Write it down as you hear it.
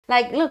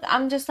Like, look,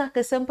 I'm just like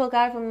a simple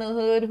guy from the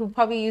hood who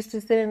probably used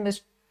to sit in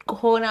this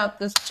corner up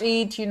the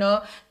street, you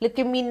know. Look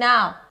at me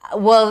now.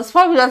 Well, it's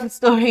probably not the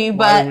story,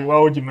 but why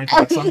would you make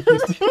that sound?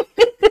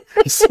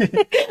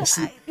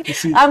 You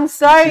see, I'm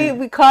sorry,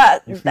 because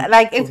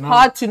like it's so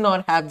hard to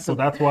not have so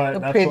the, that's why the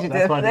that's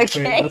prejudice.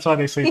 why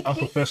they say it's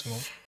unprofessional.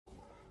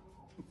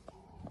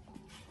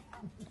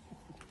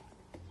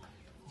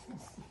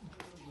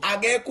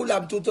 Akekho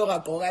lamthuthu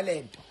ongagqoka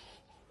lento.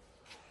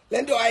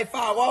 Lento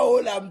ayifakwa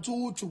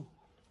olamthuthu.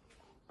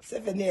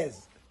 7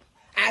 years.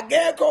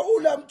 Akekho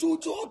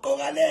ulamthuthu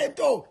ogqoka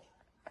lento.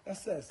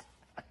 Yes.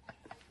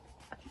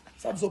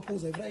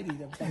 Samsophuza Friday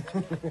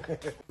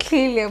namhlanje.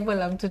 Clearly,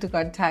 Mtutu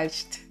got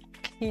touched.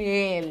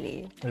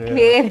 Clearly. Yeah.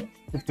 Clearly.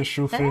 If the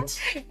shoe fits.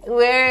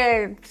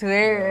 Weird.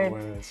 Yeah,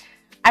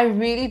 I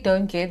really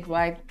don't get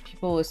why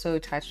people were so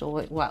touched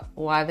or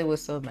why they were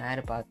so mad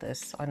about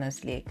this,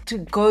 honestly. To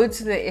go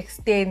to the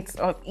extent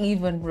of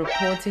even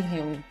reporting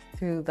him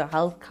to the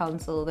health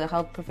council, the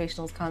health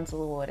professionals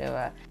council or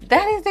whatever.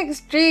 That is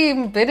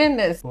extreme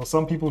bitterness. Well,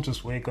 some people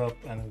just wake up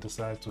and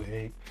decide to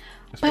hate,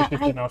 especially if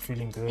they're not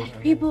feeling good.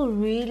 People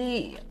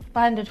really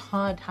find it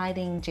hard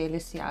hiding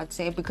jealousy, I'd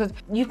say, because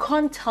you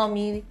can't tell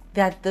me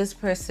that this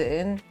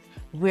person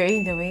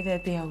wearing the way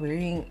that they are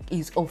wearing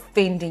is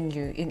offending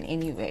you in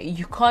any way.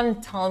 You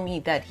can't tell me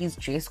that his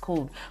dress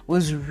code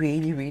was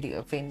really, really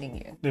offending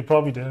you. They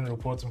probably didn't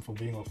report him for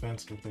being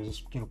offensive. They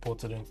just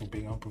reported him for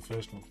being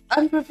unprofessional.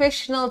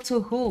 Unprofessional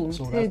to whom?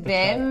 So to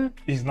them?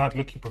 He's not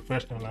looking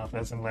professional enough,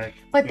 as in like.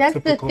 But that's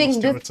the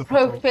thing. This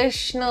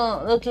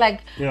professional look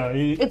like. Yeah,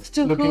 it's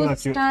to whose like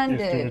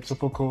standard? You're a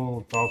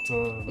typical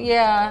doctor.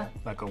 Yeah.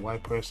 Like a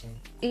white person.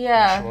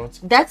 Yeah,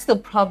 that's the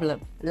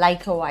problem.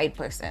 Like a white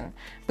person,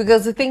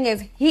 because the thing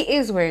is, he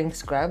is wearing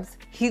scrubs.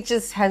 He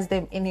just has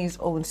them in his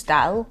own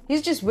style.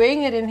 He's just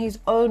wearing it in his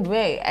own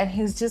way, and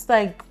he's just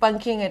like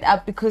funking it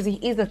up because he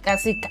is a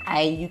classic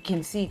guy. You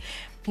can see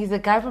he's a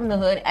guy from the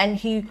hood, and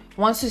he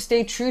wants to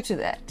stay true to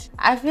that.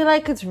 I feel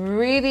like it's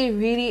really,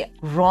 really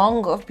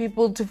wrong of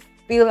people to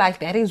feel like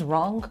that is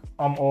wrong.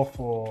 I'm all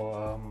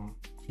for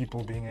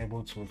people being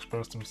able to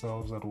express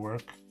themselves at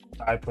work.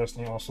 I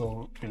personally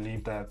also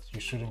believe that you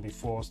shouldn't be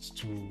forced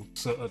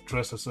to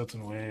dress a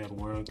certain way at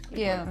work.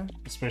 Yeah.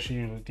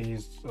 Especially with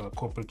these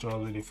corporate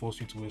jobs where they force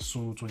you to wear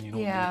suits when you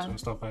don't need to and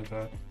stuff like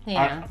that.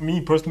 Yeah.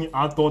 Me personally,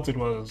 I thought it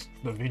was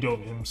the video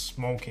of him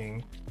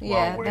smoking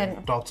while wearing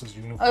a doctor's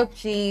uniform. Oh,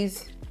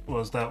 please.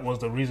 Was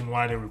the reason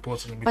why they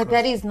reported him. But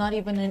that is not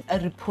even a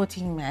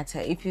reporting matter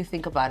if you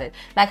think about it.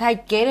 Like, I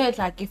get it,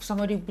 like if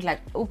somebody would be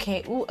like,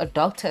 okay, ooh, a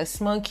doctor is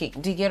smoking.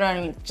 Do you get what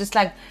I mean? Just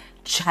like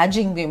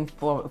judging them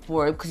for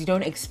it because you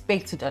don't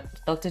expect the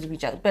doctor to be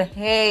judged. But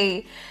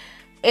hey,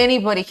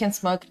 anybody can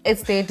smoke.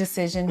 It's their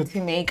decision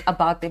to make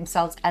about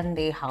themselves and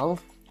their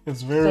health.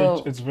 It's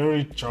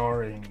very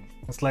jarring.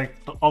 It's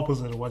like the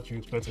opposite of what you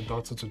expect a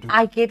doctor to do.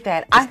 I get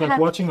that. It's like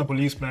watching a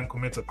policeman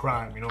commit a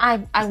crime, you know.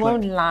 I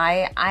won't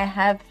lie. I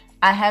have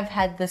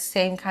had the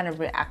same kind of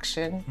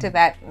reaction to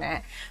that,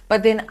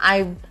 but then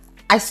I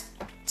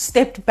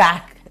stepped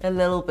back a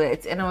little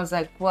bit and I was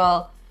like,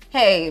 well,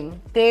 hey,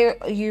 they're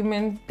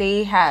human.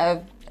 They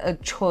have a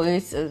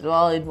choice as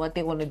well in what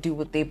they want to do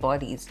with their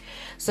bodies.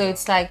 So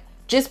it's like,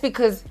 just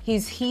because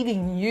he's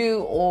healing you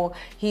or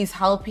he's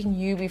helping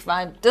you be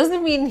fine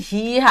doesn't mean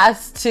he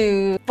has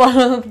to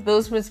follow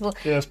those principles.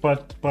 Yes,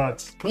 but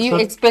you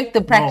expect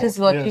the practice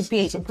what you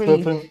preach.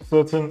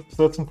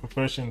 Certain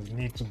professions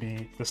need to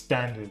be the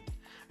standard.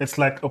 It's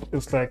like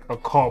a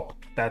cop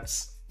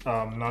that's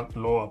not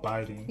law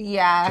abiding.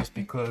 Yeah. Just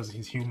because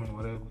he's human or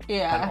whatever.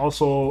 Yeah. And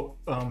also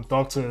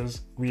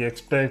doctors, we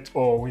expect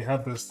or we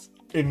have this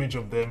image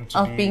of them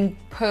to being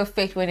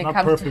perfect when it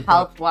comes to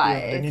health wise.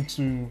 Yeah,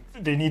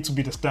 they need to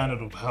be the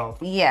standard of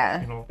health.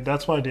 Yeah. You know,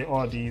 that's why there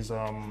are these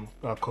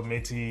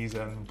committees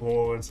and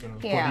boards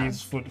and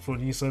for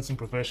these certain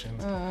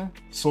professions,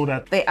 so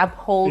that they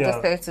uphold a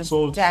certain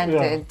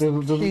standard.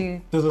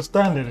 There's a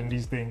standard in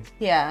these things.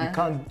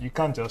 Yeah. You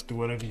can't just do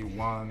whatever you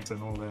want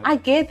and all that. I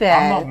get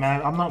that.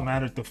 I'm not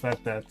mad at the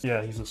fact that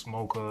he's a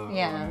smoker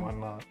and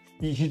whatnot.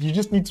 You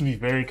just need to be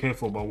very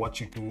careful about what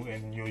you do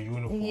in your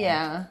uniform.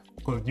 Yeah.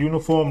 Because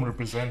uniform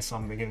represents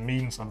something, it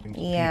means something to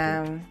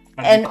people.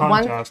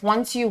 And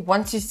once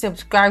you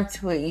subscribe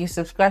to it, you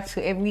subscribe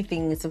to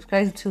everything, you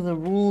subscribe to the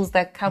rules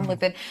that come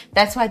with it.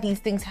 That's why these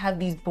things have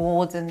these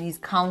boards and these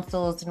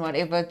councils and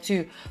whatever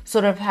to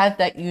sort of have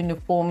that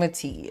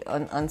uniformity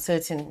on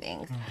certain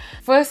things.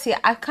 Firstly,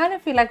 I kind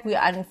of feel like we're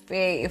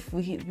unfair if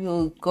we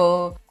will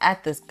go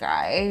at this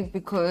guy,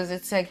 because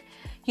it's like,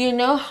 you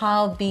know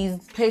how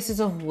these places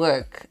of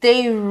work,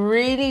 they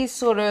really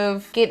sort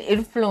of get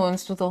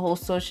influenced with the whole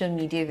social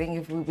media thing,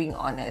 if we're being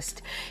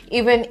honest.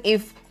 Even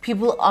if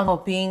people are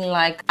being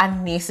like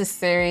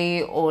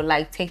unnecessary or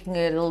like taking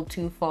it a little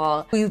too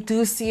far, we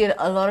do see it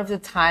a lot of the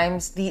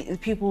times. The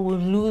people will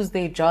lose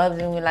their jobs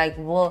and we're like,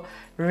 well,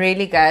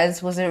 really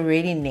guys, was it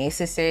really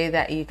necessary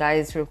that you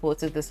guys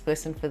reported this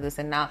person for this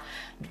and now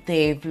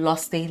they've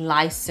lost their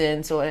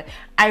license? Or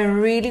I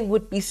really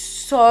would be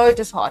so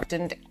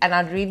disheartened and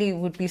I really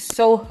would be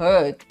so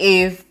hurt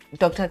if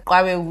Dr.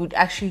 Qwabe would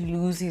actually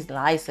lose his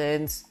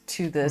license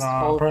to this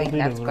whole thing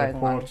that's going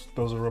on.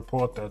 There's a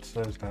report that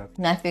says that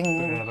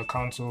Nothing. The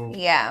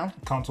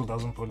council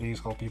doesn't police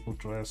how people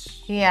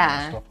dress.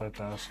 Yeah. And stuff like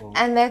that. So.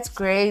 And that's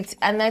great.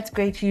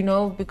 You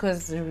know,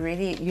 because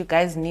really, you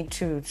guys need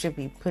to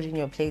be put in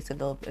your place a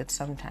little bit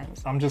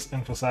sometimes. I'm just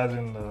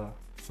emphasizing the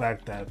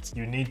fact that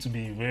you need to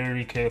be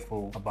very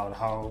careful about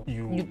how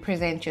you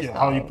present yourself.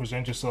 How you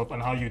present yourself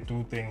and how you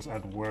do things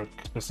at work,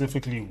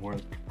 specifically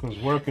work. Because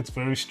work, it's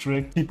very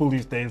strict. People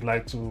these days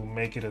like to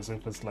make it as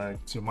if it's like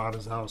it's your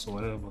mother's house or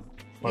whatever.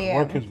 But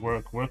work is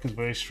work. Work is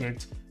very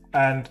strict.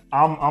 And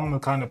I'm the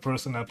kind of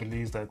person that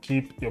believes that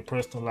keep your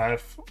personal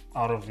life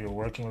out of your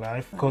working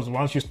life. Because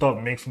once you start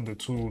mixing the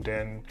two,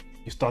 then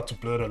you start to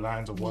blur the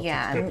lines of what's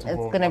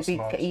acceptable. It's gonna be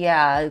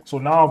So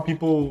now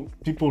people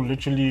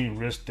literally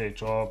risk their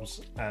jobs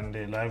and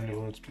their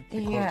livelihoods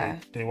because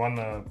they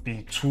wanna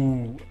be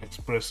too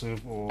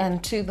expressive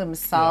and to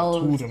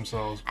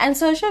themselves. And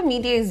social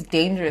media is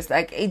dangerous.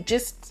 Like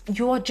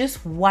you are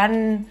just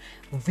one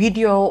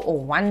video or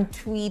one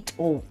tweet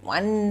or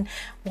one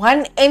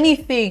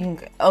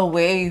anything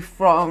away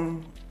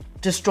from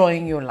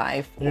destroying your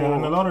life. Yeah,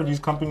 and a lot of these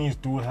companies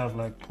do have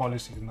like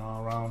policies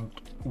now around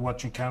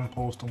what you can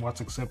post and what's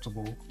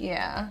acceptable.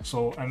 Yeah.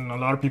 So, and a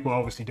lot of people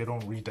obviously they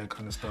don't read that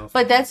kind of stuff.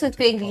 But that's the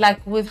thing,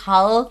 like with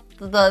health,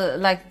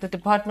 the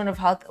Department of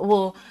Health.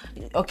 Well,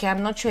 okay,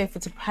 I'm not sure if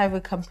it's a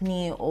private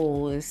company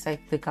or it's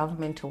like the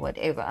government or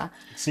whatever.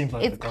 It seems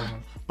like the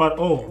government. But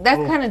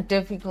that's kind of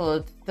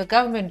difficult. The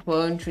government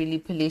won't really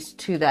police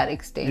to that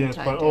extent. Yes,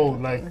 but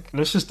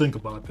let's just think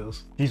about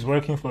this. He's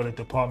working for the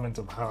Department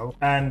of Health,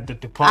 and the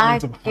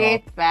Department of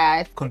Health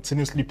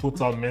continuously puts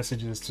out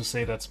messages to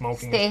say that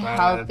smoking is bad.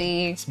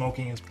 Healthy.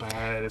 Smoking is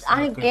bad.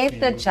 I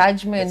get the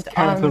judgment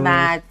on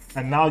that.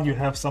 And now you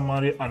have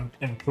somebody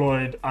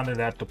employed under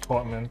that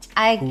department.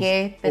 I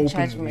get the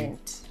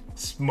judgment.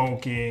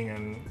 Smoking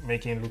and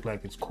making it look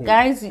like it's cool.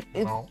 Guys,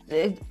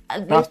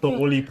 that's the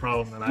only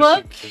problem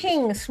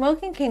that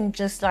smoking can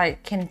just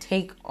can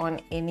take on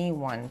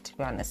anyone, to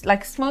be honest.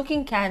 Like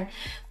smoking can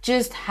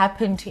just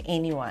happen to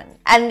anyone.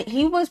 And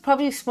he was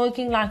probably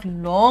smoking like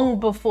long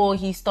before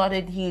he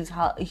started his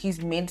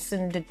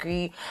medicine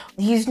degree.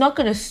 He's not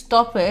gonna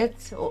stop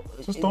it or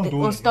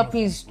stop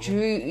his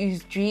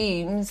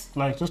dreams.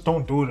 Like just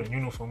don't do it in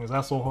uniform. Is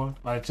that so hard?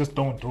 Like just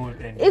don't do it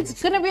in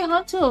It's gonna be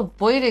hard to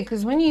avoid it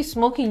because when you're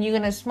smoking, you're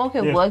gonna smoke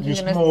at work, you're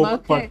gonna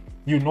smoke but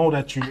you know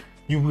that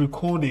you're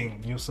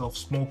recording yourself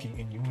smoking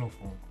in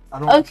uniform.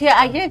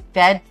 I get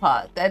that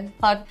part,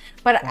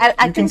 but I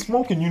think can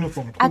smoke in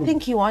uniform. Cool. I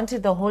think he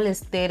wanted the whole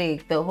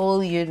aesthetic, the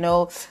whole,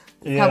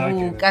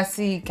 tabu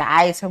kasi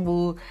guys,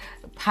 tabu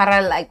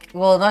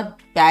not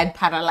bad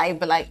para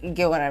but like you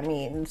get what I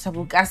mean.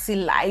 Tabu kasi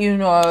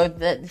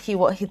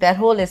that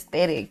whole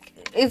aesthetic.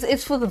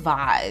 It's for the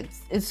vibes.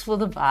 It's for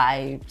the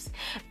vibes.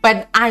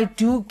 But I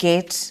do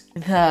get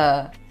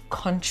the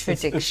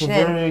contradiction. It's a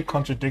very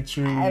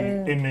contradictory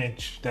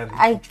image that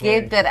I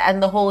get that,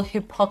 and the whole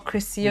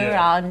hypocrisy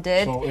around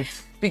it. So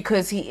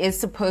because he is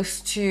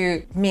supposed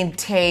to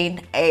maintain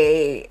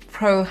a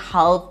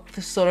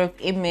pro-health sort of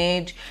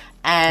image,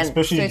 and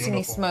especially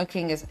certainly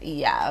smoking is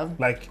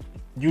like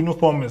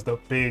uniform is the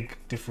big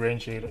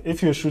differentiator.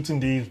 If you're shooting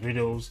these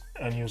videos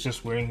and you're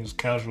just wearing his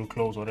casual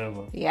clothes,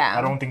 whatever,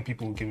 I don't think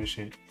people will give a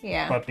shit.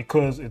 Yeah. But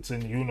because it's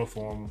in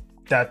uniform,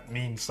 that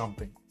means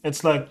something.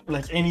 It's like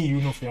any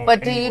uniform.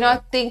 But do you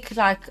not think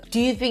do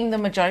you think the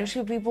majority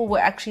of people were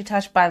actually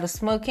touched by the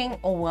smoking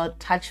or were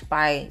touched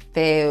by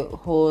their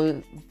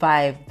whole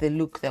vibe, the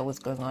look that was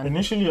going on?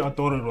 Initially, I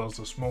thought it was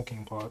the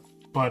smoking part.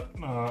 But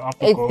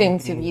after it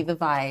seems to be the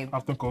vibe.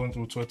 After going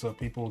through Twitter,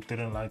 people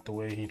didn't like the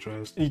way he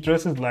dressed. He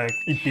dresses like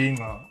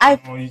Ibinga.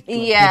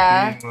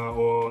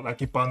 Or like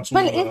Ipansu.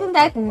 But isn't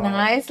that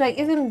nice? Like,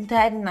 isn't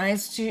that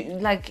nice to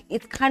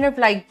it's kind of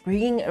like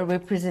bringing a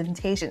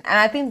representation, and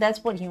I think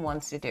that's what he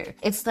wants to do.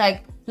 It's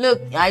like,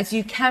 look, guys,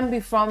 you can be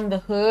from the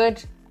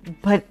hood,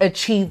 but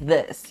achieve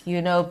this,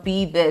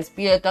 be this,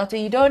 be a doctor.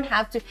 You don't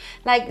have to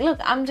look,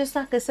 I'm just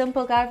like a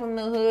simple guy from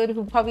the hood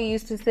who probably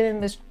used to sit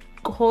in this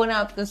corner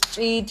up the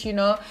street,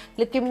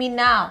 look at me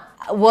now.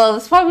 Well,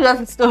 it's probably not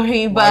the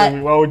story, but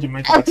why would you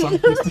make that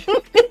sound?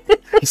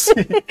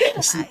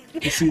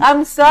 You see,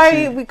 I'm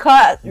sorry,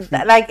 because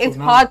it's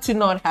hard to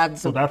not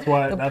have that's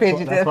why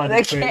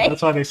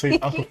they say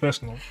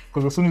unprofessional.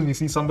 Because as soon as you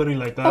see somebody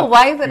like that, but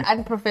why is it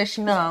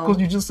unprofessional?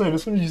 Because you just said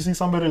as soon as you see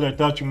somebody like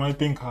that, you might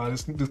think,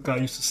 this guy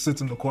used to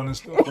sit in the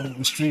corners of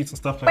the streets and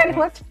stuff like that. But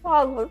what's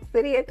wrong with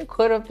sitting at the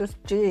corner of the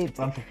street? It's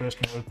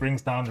unprofessional. It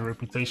brings down the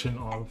reputation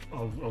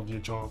of your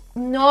job.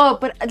 No,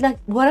 but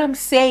what I'm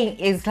saying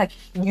is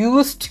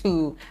used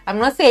to. I'm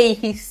not saying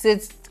he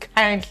sits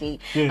currently.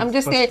 Yes, I'm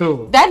just saying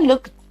that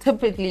look.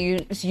 Typically,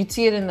 you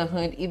see it in the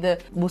hood, either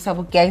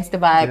Musabu gangster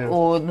vibe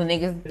or the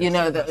niggas,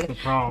 the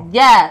problem.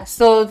 Yeah,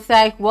 so it's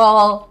like,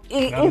 well,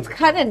 it's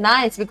kind of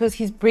nice because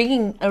he's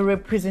bringing a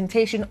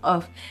representation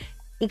of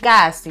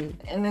Ikasi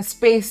in a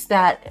space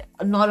that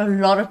not a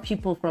lot of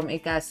people from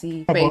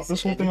Ikasi face.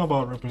 This whole thing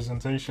about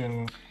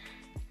representation,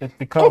 it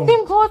becomes. It's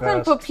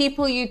important fast. for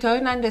people you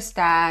don't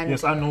understand.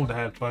 Yes, I know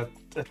that, but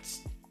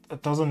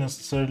it doesn't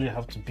necessarily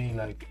have to be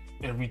like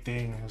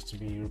everything has to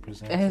be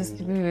represented. It has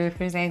to be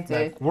represented.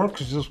 Like,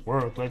 work is just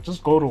work. Like,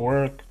 just go to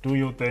work, do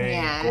your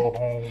thing, go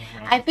home.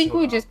 I think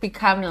we just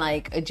become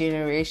like a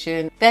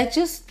generation that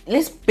just,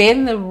 let's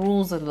bend the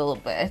rules a little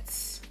bit.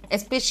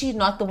 Especially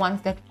not the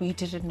ones that we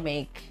didn't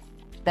make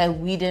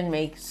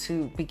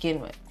to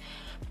begin with.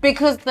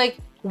 Because like,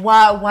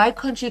 why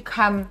can't you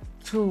come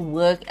to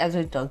work as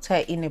a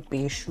doctor in a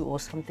beshu or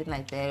something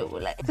like that?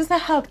 Or like, this is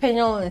how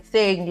Penel is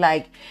saying,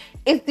 like,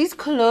 it's these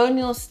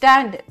colonial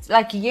standards.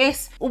 Like,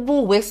 yes,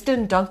 Ubu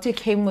Western doctor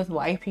came with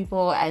white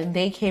people and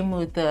they came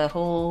with the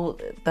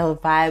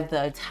vibe,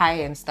 the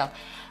attire and stuff.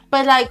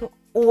 But like,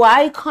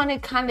 why can't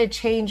it kind of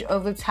change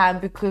over time?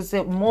 Because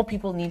more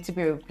people need to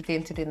be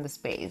represented in the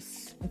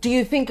space. Do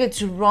you think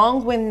it's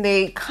wrong when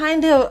they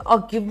kind of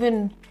are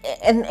given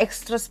an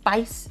extra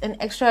spice, an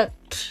extra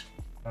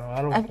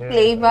I don't care.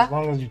 flavor? As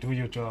long as you do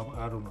your job,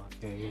 I don't know.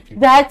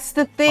 That's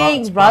the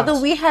thing. Rather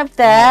we have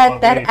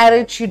that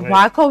attitude.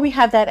 Why can't we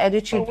have that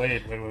attitude?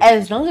 Wait.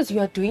 As long as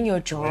you are doing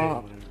your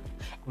job.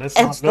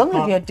 As long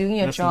as you're doing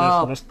your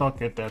job. Let's not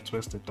get that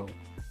twisted though.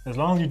 As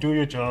long as you do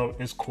your job,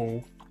 it's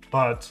cool.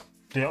 But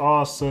there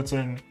are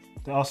certain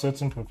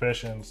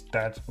professions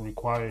that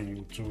require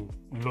you to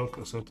look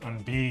a certain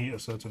and be a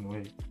certain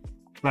way.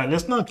 Like,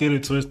 let's not get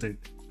it twisted.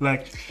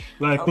 Let's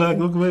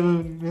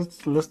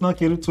not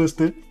get it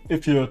twisted.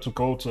 If you were to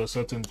go to a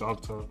certain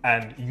doctor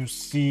and you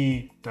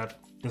see that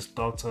this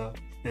doctor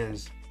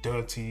is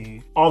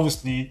dirty,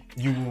 obviously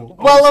you will.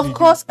 Well, of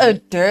course, a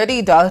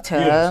dirty doctor.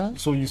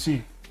 Yes, so you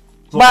see.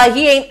 So, but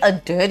he ain't a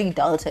dirty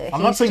doctor.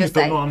 I'm not saying he's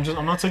dirty. I'm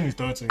not saying he's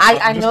dirty.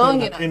 I know,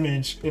 you know.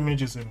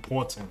 Image is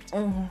important.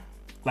 Mm-hmm.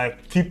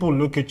 Like, people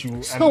look at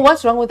you. So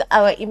what's wrong with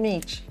our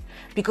image?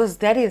 Because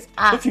that is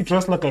us. If you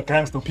dress like a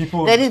gangster,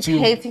 people that is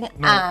hating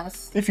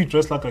us. If you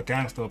dress like a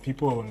gangster,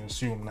 people will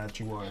assume that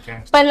you are a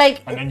gangster. But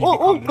like, it's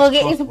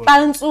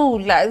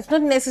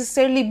not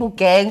necessarily a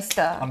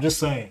gangster. I'm just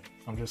saying.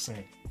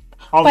 Obviously,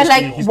 but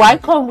like, why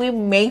can't we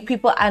make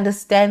people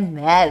understand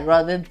that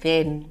rather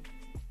than?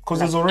 Because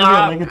there's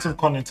already a negative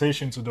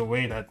connotation to the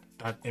way that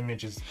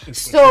image is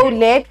so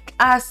let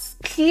us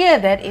clear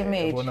that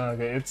image.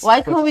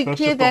 Why can't we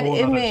clear that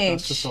image?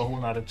 That's just a whole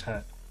nother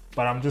chat.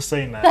 But I'm just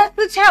saying that. That's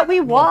the chat we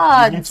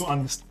want.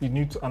 You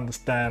need to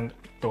understand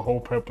the whole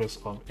purpose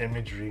of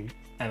imagery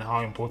and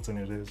how important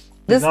it is.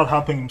 He's not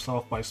helping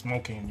himself by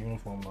smoking in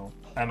uniform though.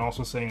 And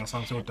also saying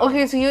something.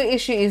 Okay, so your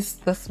issue is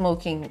the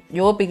smoking.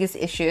 Your biggest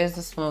issue is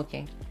the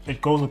smoking.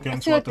 It goes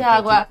against what the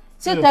Daga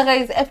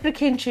is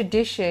African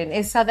tradition.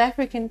 It's South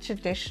African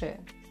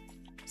tradition.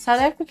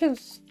 South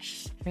Africans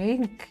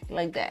drink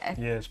like that.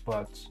 Yes,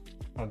 but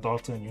a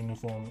doctor in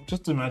uniform.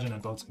 Just imagine a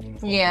doctor in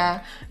uniform.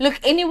 Yeah. Look,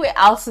 anywhere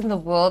else in the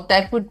world,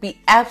 that would be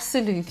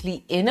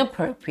absolutely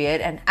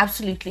inappropriate and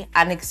absolutely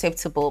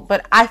unacceptable.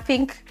 But I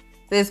think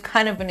there's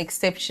kind of an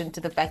exception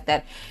to the fact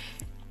that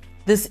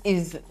this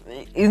is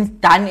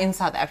done in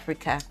South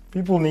Africa.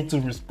 People need to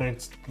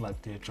respect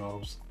like their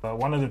jobs. But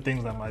one of the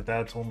things that my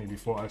dad told me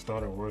before I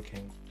started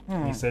working,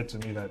 he said to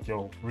me that,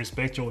 yo,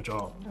 respect your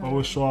job.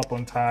 Always show up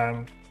on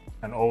time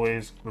and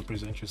always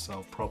represent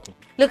yourself properly.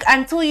 Look,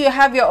 until you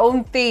have your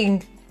own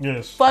thing,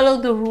 yes,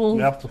 follow the rules.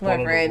 You have to follow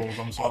the rules.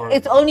 I'm sorry.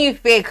 It's only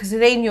fair because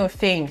it ain't your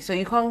thing, so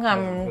you can't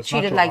come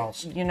treat it like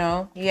house. You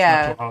know.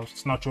 Yeah, it's not your house.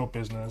 It's not your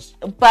business.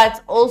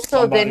 But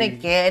also, then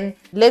again,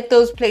 let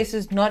those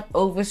places not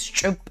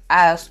overstrip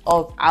us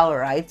of our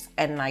rights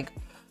and like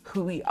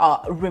who we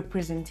are,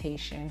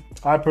 representation.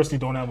 I personally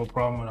don't have a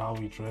problem with how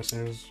he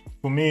dresses.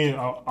 For me,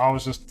 I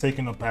was just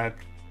taken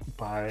aback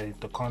by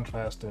the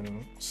contrast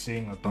in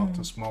seeing a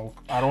doctor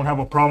smoke. I don't have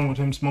a problem with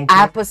him smoking.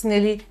 I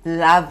personally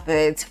love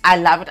it. I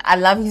love it. I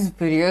love his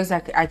videos.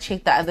 I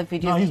checked the other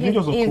videos. No, his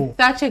videos are cool. He's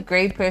such a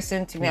great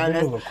person, to be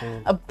honest. Videos are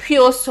cool. A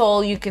pure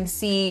soul, you can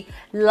see.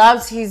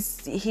 Loves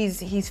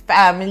his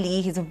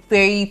family. He's a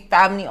very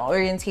family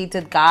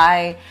orientated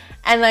guy.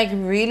 And like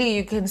really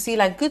you can see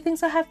like good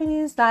things are happening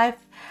in his life.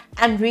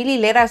 And really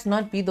let us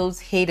not be those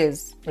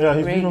haters. Yeah,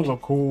 his videos are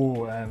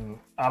cool and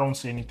I don't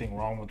see anything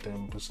wrong with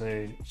them per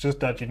se. It's just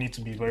that you need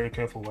to be very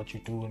careful what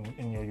you do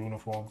in your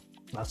uniform.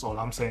 That's all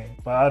I'm saying.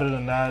 But other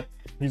than that,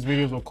 his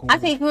videos are cool. I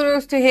think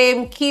kudos to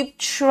him. Keep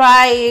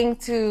trying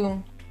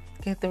to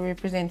get the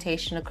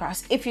representation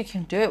across. If you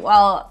can do it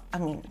well, I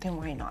mean, then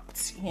why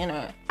not? You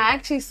know, I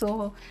actually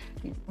saw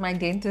my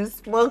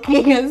dentist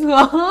smoking as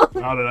well.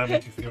 How did that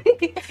make you feel?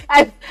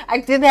 I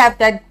did have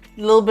that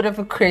little bit of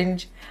a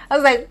cringe. I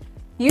was like,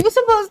 you're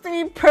supposed to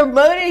be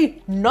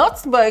promoting not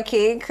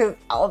smoking because,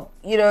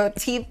 you know,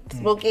 teeth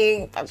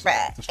smoking.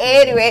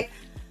 Anyway,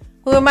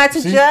 who am I to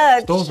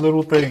judge? Those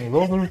little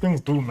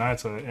things do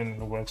matter in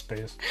the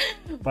workspace.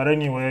 But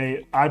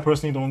anyway, I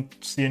personally don't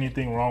see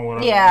anything wrong with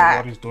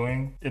what he's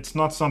doing. It's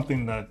not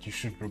something that you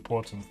should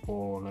report him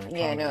for, like,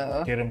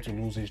 get him to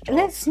lose his job.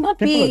 Let's not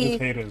people are just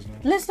haters, man.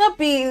 Let's not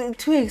be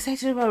too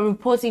excited about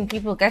reporting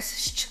people. Guys,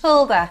 just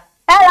chill the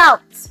hell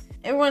out.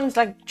 Everyone's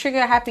like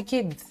trigger happy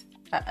kids.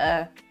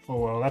 Oh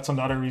well, that's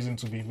another reason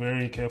to be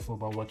very careful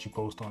about what you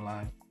post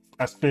online.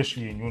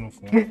 especially in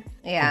uniform.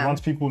 Yeah.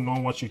 Once people know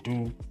what you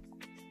do,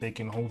 they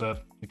can hold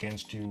that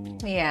against you.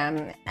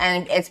 Yeah,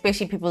 and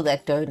especially people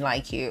that don't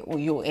like you or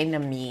your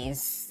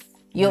enemies.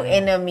 Your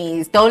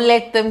enemies. Don't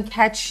let them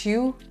catch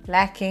you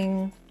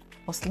lacking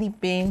or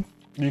sleeping.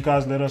 You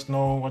guys let us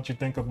know what you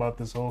think about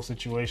this whole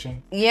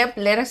situation. Yep,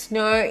 let us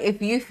know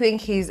if you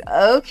think he's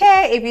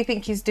okay, if you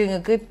think he's doing a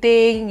good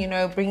thing, you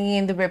know, bringing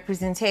in the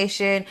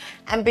representation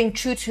and being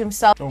true to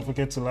himself. Don't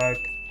forget to like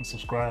and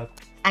subscribe.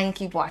 And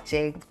keep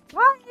watching.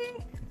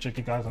 Bye. Check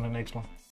you guys on the next one.